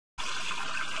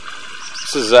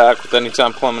This is Zach with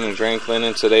Anytime Plumbing and Drain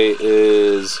Cleaning. Today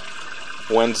is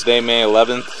Wednesday, May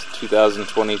 11th,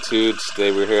 2022.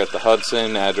 Today we're here at the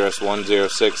Hudson, address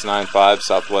 10695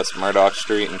 Southwest Murdoch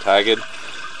Street in Tigard.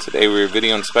 Today we're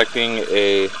video inspecting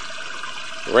a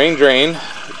rain drain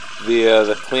via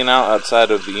the clean out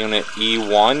outside of unit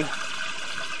E1.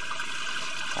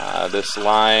 This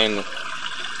line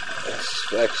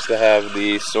expects to have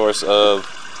the source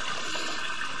of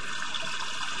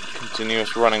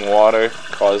continuous running water,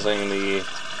 causing the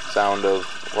sound of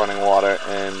running water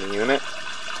in the unit.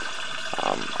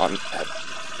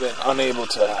 I've been unable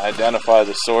to identify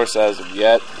the source as of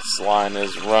yet. This line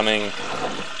is running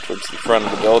towards the front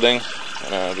of the building. I'm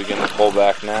going to begin to pull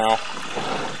back now.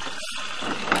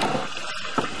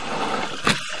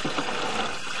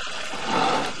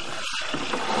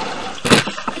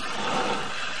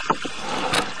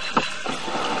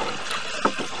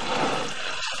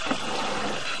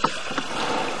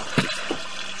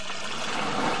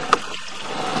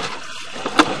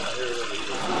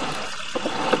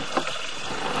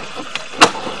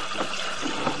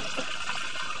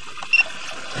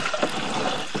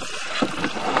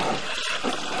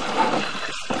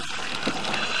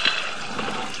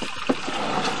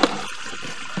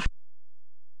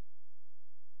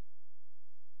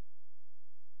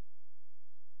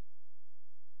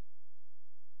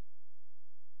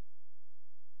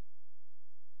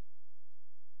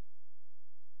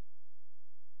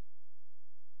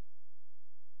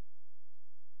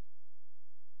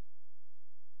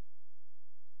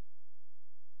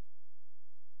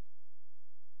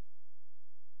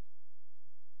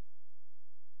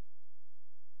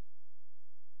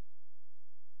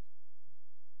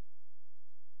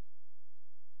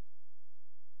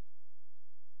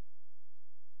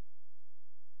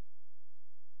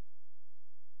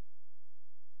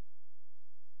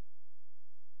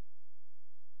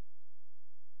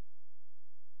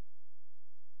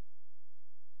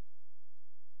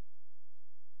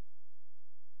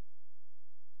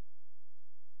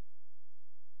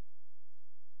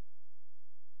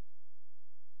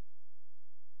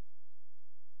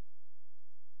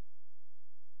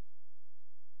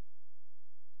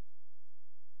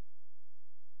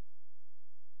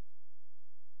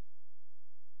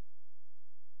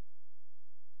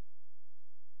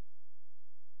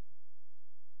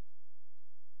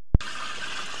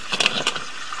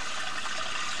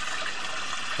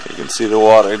 You can see the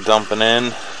water dumping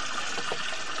in.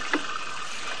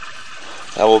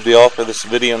 That will be all for this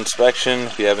video inspection.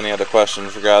 If you have any other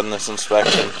questions regarding this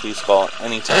inspection, please call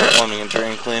Anytime Plumbing and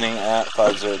Drain Cleaning at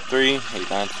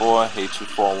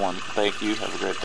 503-894-8241. Thank you. Have a great day.